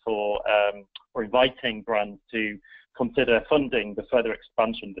looking for or inviting brands to consider funding the further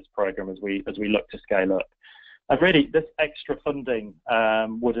expansion of this program as we look to scale up. And really, this extra funding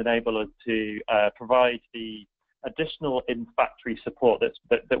would enable us to provide the additional in-factory support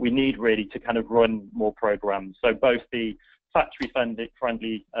that we need really to kind of run more programs. So both the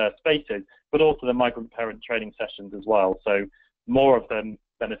factory-friendly spaces, but also the migrant parent training sessions as well. So more of them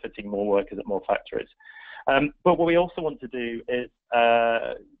benefiting more workers at more factories. But what we also want to do is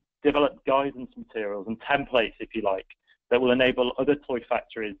develop guidance materials and templates, if you like, that will enable other toy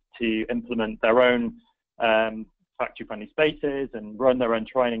factories to implement their own factory-friendly spaces and run their own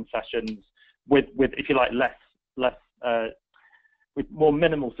training sessions with if you like, with more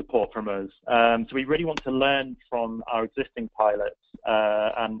minimal support from us. So we really want to learn from our existing pilots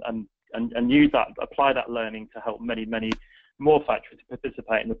and use that, apply that learning to help many more factories to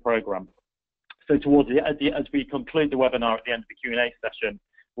participate in the program. So towards as we conclude the webinar at the end of the Q&A session,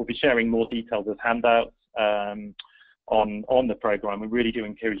 we'll be sharing more details of handouts on the program. We really do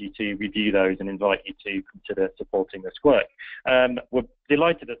encourage you to review those and invite you to consider supporting this work. We're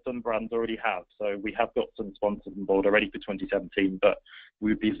delighted that some brands already have, so we have got some sponsors on board already for 2017, but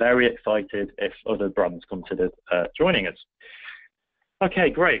we'd be very excited if other brands considered joining us. Okay,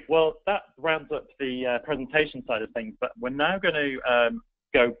 great. Well, that rounds up the presentation side of things, but we're now going to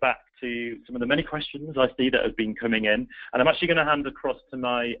go back to some of the many questions I see that have been coming in, and I'm actually going to hand across to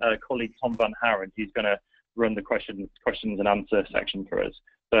my colleague Tom Van Haren, who's going to run the questions and answer section for us.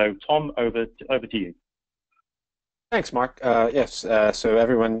 So Tom, over to you. Thanks, Mark. Yes, so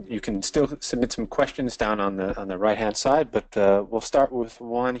everyone, you can still submit some questions down on the right-hand side, but we'll start with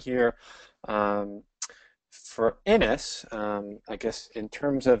one here for Ines. I guess in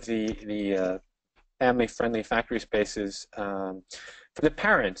terms of the family-friendly factory spaces, for the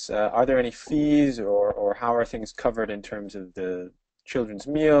parents, are there any fees or how are things covered in terms of the children's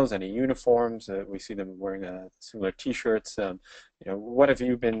meals, any uniforms? We see them wearing similar T-shirts. What have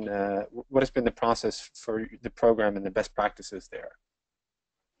you been? What has been the process for the program and the best practices there?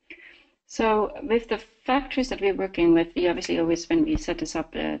 So with the factories that we're working with, we obviously always, when we set this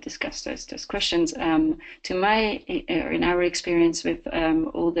up, discuss those questions. In our experience with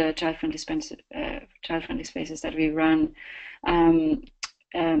all the child-friendly spaces that we run,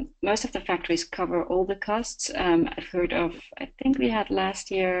 most of the factories cover all the costs. I've heard of, I think we had last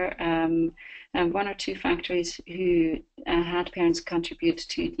year, one or two factories who had parents contribute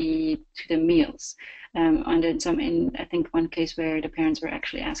to the meals. And in I think one case where the parents were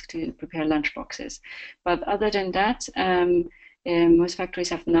actually asked to prepare lunch boxes. But other than that, most factories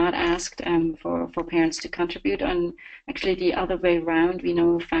have not asked for parents to contribute. And actually the other way around, we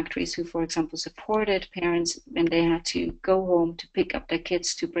know factories who, for example, supported parents when they had to go home to pick up their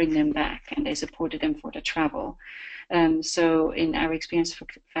kids to bring them back, and they supported them for the travel. So in our experience,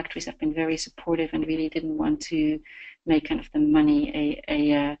 factories have been very supportive and really didn't want to make kind of the money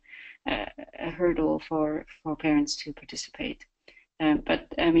a hurdle for parents to participate. But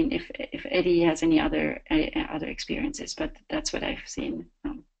I mean, if Eddie has any other experiences, but that's what I've seen.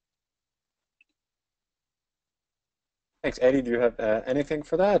 Thanks, Eddie. Do you have anything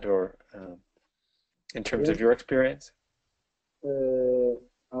for that, or in terms of your experience?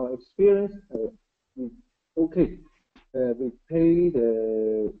 Our experience, okay. We pay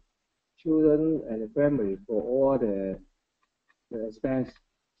the children and the family for all the expense,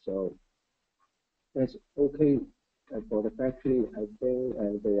 so that's okay. For the factory, I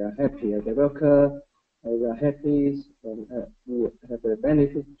think they are happy. The worker they are happy, and we have the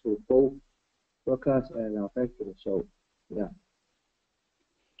benefit to both workers and our factory. So, yeah.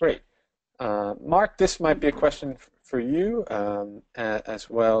 Great. Mark, this might be a question for you as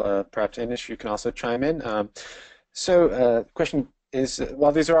well. Perhaps Ines, you can also chime in. The question is,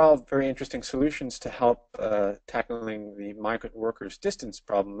 while these are all very interesting solutions to help tackling the migrant workers' distance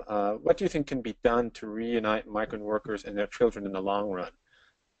problem, what do you think can be done to reunite migrant workers and their children in the long run?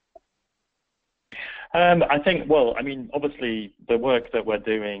 I think, well, I mean, obviously the work that we're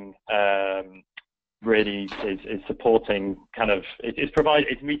doing really is supporting kind of,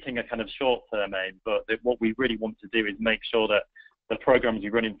 it's meeting a kind of short-term aim, but what we really want to do is make sure that the programs we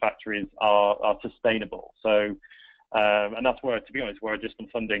run in factories are sustainable. So, and that's where, to be honest, where adjustment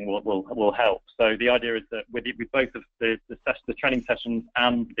funding will help. So the idea is that with both of the training sessions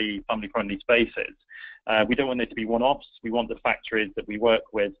and the family-friendly spaces, we don't want it to be one-offs. We want the factories that we work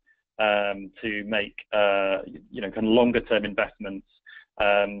with to make kind of longer-term investments,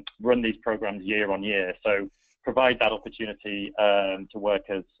 run these programs year on year. So provide that opportunity to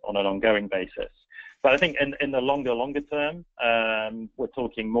workers on an ongoing basis. But I think in the longer term, we're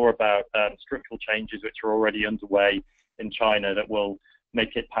talking more about structural changes which are already underway in China that will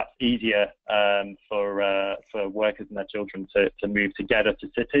make it perhaps easier for workers and their children to move together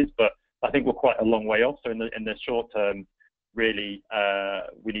to cities. But I think we're quite a long way off. So in the short term, really,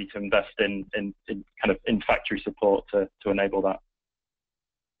 we need to invest in kind of in factory support to enable that.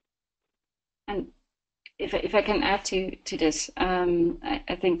 And if I can add to this,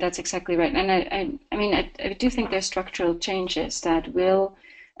 I think that's exactly right. And I mean, I do think there's structural changes that will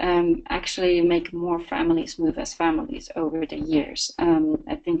actually make more families move as families over the years.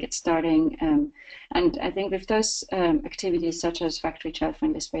 I think it's starting, and I think with those activities such as factory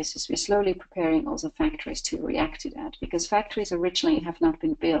child-friendly spaces, we're slowly preparing also factories to react to that, because factories originally have not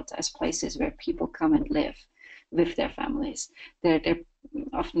been built as places where people come and live with their families. They're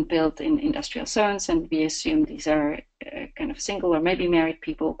often built in industrial zones, and we assume these are kind of single or maybe married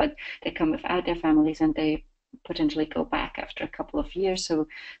people, but they come without their families and they potentially go back after a couple of years. So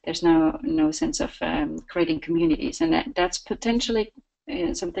there's no sense of creating communities, and that's potentially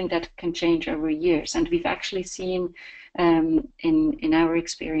something that can change over years. And we've actually seen in our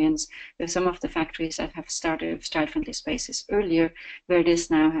experience with some of the factories that have started child-friendly spaces earlier, where this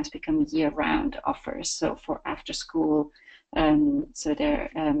now has become year-round offers. So for after school, so they're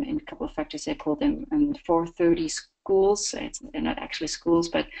in a couple of factories, they call them 4:30 schools. They're not actually schools,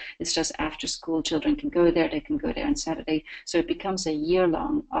 but it's just after school. Children can go there. They can go there on Saturday. So it becomes a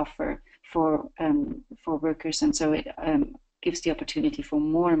year-long offer for workers, and so it gives the opportunity for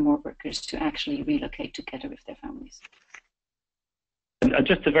more and more workers to actually relocate together with their families. And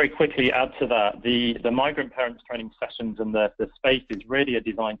just to very quickly add to that, the migrant parents training sessions and the spaces really are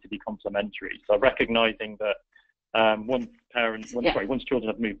designed to be complementary. So recognizing that once children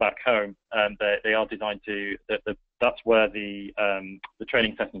have moved back home, they are designed to, that's where the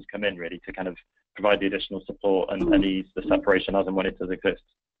training sessions come in, really, to kind of provide the additional support and ease the separation as and when it does exist.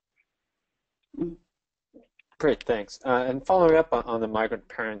 Great, thanks. And following up on the migrant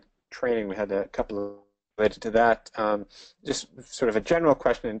parent training, we had a couple of related to that. Just sort of a general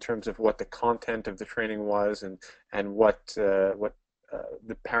question in terms of what the content of the training was and what the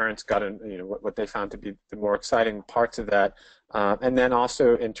parents got, and what they found to be the more exciting parts of that, and then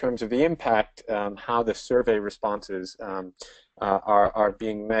also in terms of the impact, how the survey responses are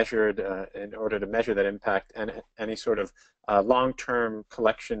being measured in order to measure that impact, and any sort of long-term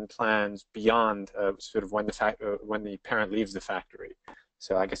collection plans beyond sort of when the parent leaves the factory.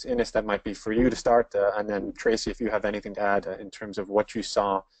 So I guess, Ines, that might be for you to start, and then Tracy, if you have anything to add in terms of what you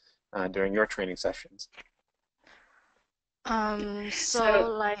saw during your training sessions. Okay,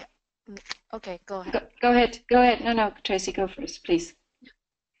 go ahead. Go ahead. No, Tracy, go first, please.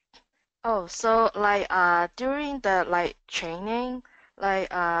 Oh, so during the training,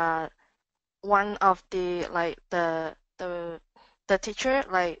 one of the teacher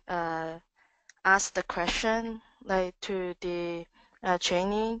asked the question to the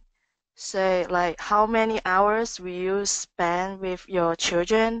training, say how many hours will you spend with your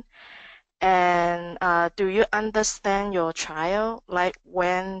children, and do you understand your child?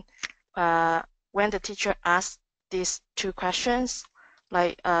 When the teacher asked these two questions,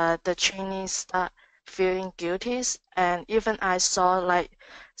 the trainees start feeling guilty, and even I saw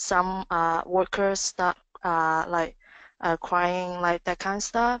some workers start crying, that kind of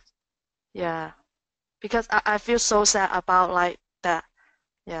stuff. Yeah, because I feel so sad about that.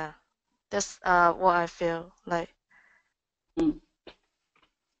 Yeah, that's what I feel like.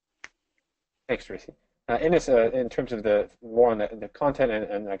 Thanks, Tracy. Ines, in terms of more on the content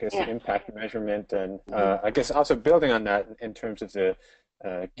and I guess impact measurement, and I guess also building on that in terms of the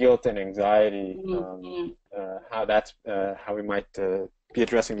guilt and anxiety, how we might be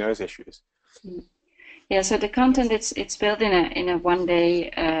addressing those issues. Yeah, so the content, it's built in a 1 day,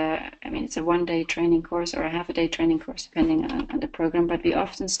 it's a 1 day training course or a half a day training course, depending on the program. But we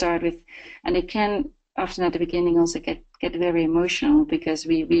often start with, and it can often at the beginning also get very emotional, because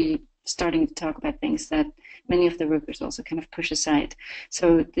we starting to talk about things that many of the workers also kind of push aside.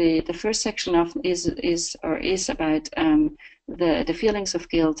 So the first section of is about the feelings of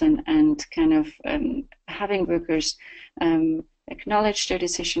guilt and kind of having workers acknowledge their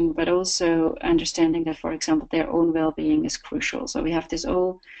decision, but also understanding that, for example, their own well-being is crucial. So we have this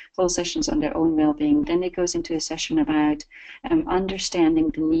whole sessions on their own well-being. Then it goes into a session about understanding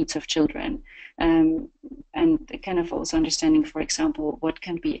the needs of children, and kind of also understanding, for example, what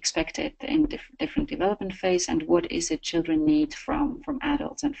can be expected in different development phase, and what is it children need from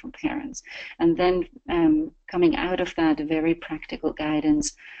adults and from parents. And then coming out of that, a very practical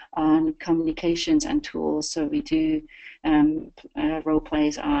guidance on communications and tools. So we do role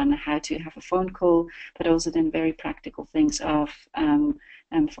plays on how to have a phone call, but also then very practical things of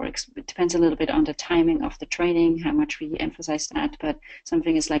it depends a little bit on the timing of the training, how much we emphasize that, but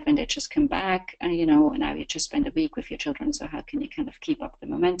something is like when they just come back, now you just spend a week with your children, so how can you kind of keep up the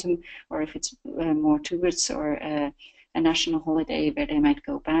momentum? Or if it's more towards or a national holiday where they might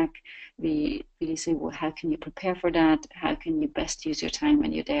go back, we really say, well, how can you prepare for that? How can you best use your time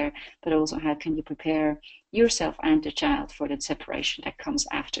when you're there? But also, how can you prepare yourself and the child for the separation that comes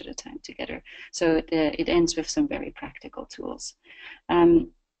after the time together? So it ends with some very practical tools.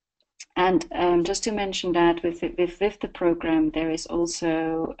 Just to mention that with the program, there is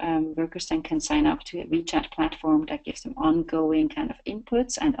also workers then can sign up to a WeChat platform that gives them ongoing kind of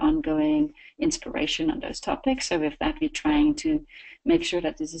inputs and ongoing inspiration on those topics. So with that, we're trying to make sure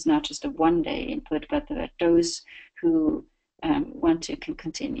that this is not just a 1 day input, but that those who want to can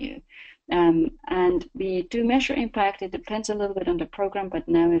continue. And we do measure impact. It depends a little bit on the program, but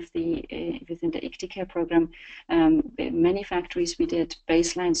now within the ICTI CARE program, many factories we did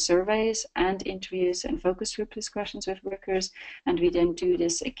baseline surveys and interviews and focus group discussions with workers, and we then do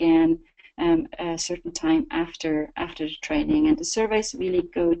this again a certain time after the training. And the surveys really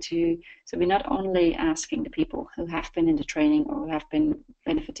go to, so we're not only asking the people who have been in the training or who have been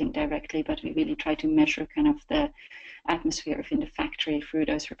benefiting directly, but we really try to measure kind of the atmosphere within the factory through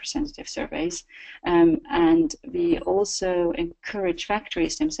those representative surveys. And we also encourage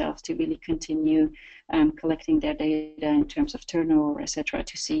factories themselves to really continue collecting their data in terms of turnover, etc.,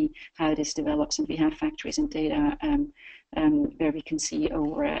 to see how this develops. And we have factories and data where we can see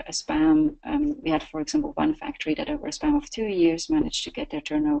over a span, we had, for example, one factory that over a span of 2 years managed to get their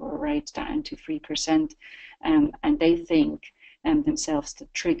turnover rate down to 3%, and they think themselves the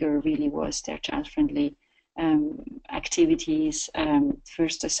trigger really was their child-friendly activities.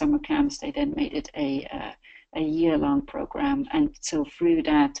 First the summer camps, they then made it a year-long program, and so through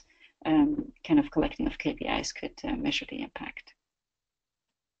that kind of collecting of KPIs could measure the impact.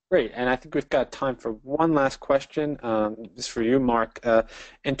 Great, and I think we've got time for one last question. This is for you, Mark.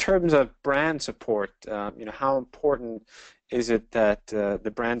 In terms of brand support, how important is it that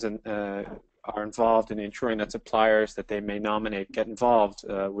the brands are involved in ensuring that suppliers that they may nominate get involved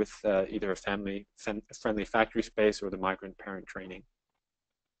with either a family-friendly factory space or the migrant parent training?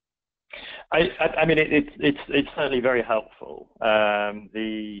 I mean, it's certainly very helpful.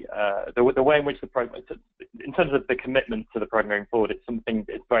 The way in which the program, in terms of the commitment to the program going forward, it's something.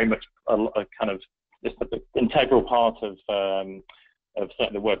 It's very much a kind of just an integral part of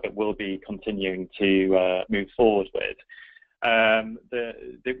certainly the work that we'll be continuing to move forward with.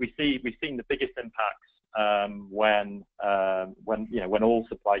 We've seen the biggest impacts when all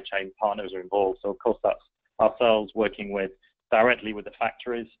supply chain partners are involved. So of course that's ourselves working directly with the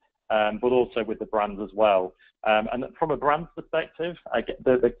factories, but also with the brands as well. And from a brand perspective,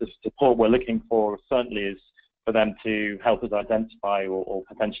 the support we're looking for certainly is for them to help us identify or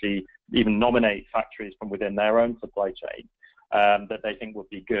potentially even nominate factories from within their own supply chain that they think would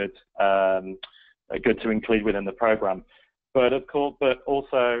be good to include within the program. But of course, but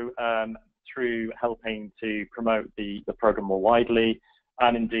also through helping to promote the program more widely,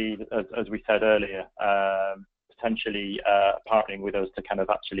 and indeed, as we said earlier, potentially partnering with us to kind of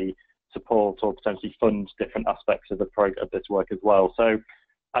actually support or potentially fund different aspects of this work as well. So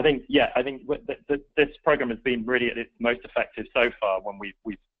I think this program has been really at its most effective so far when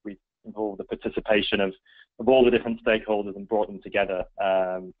we've involved the participation of all the different stakeholders and brought them together.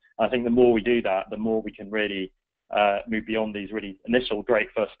 I think the more we do that, the more we can really move beyond these really initial great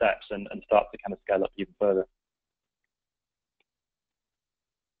first steps and start to kind of scale up even further.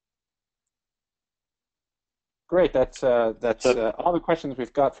 Great. That's all the questions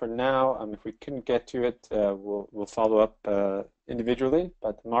we've got for now. If we couldn't get to it, we'll follow up individually.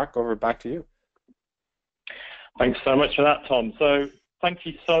 But Mark, back to you. Thanks so much for that, Tom. So thank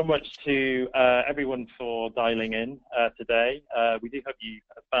you so much to everyone for dialing in today. We do hope you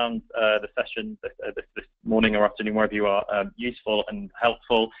found the session this morning or afternoon, wherever you are, useful and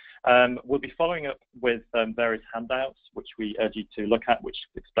helpful. We'll be following up with various handouts, which we urge you to look at, which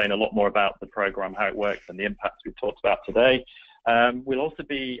explain a lot more about the program, how it works, and the impacts we've talked about today. We'll also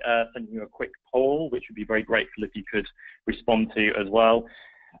be sending you a quick poll, which would be very grateful if you could respond to as well.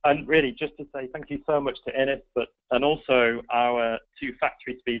 And really, just to say thank you so much to Innes, and also our two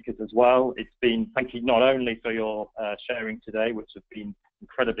factory speakers as well. It's been, thank you not only for your sharing today, which have been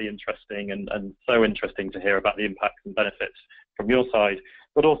incredibly interesting and so interesting to hear about the impacts and benefits from your side,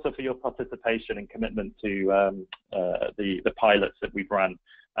 but also for your participation and commitment to the pilots that we've run.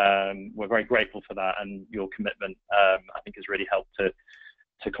 We're very grateful for that, and your commitment, I think, has really helped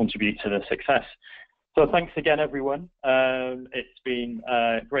to contribute to the success. So thanks again, everyone. It's been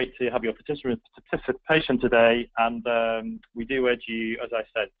great to have your participation today, and we do urge you, as I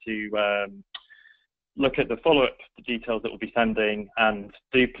said, to look at the follow-up details that we'll be sending, and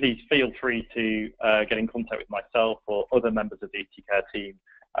do please feel free to get in contact with myself or other members of the ICTI CARE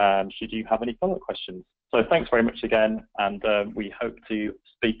team should you have any follow-up questions. So thanks very much again, and we hope to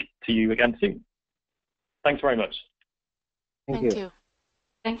speak to you again soon. Thanks very much. Thank you.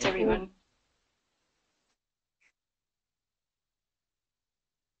 Thanks, everyone.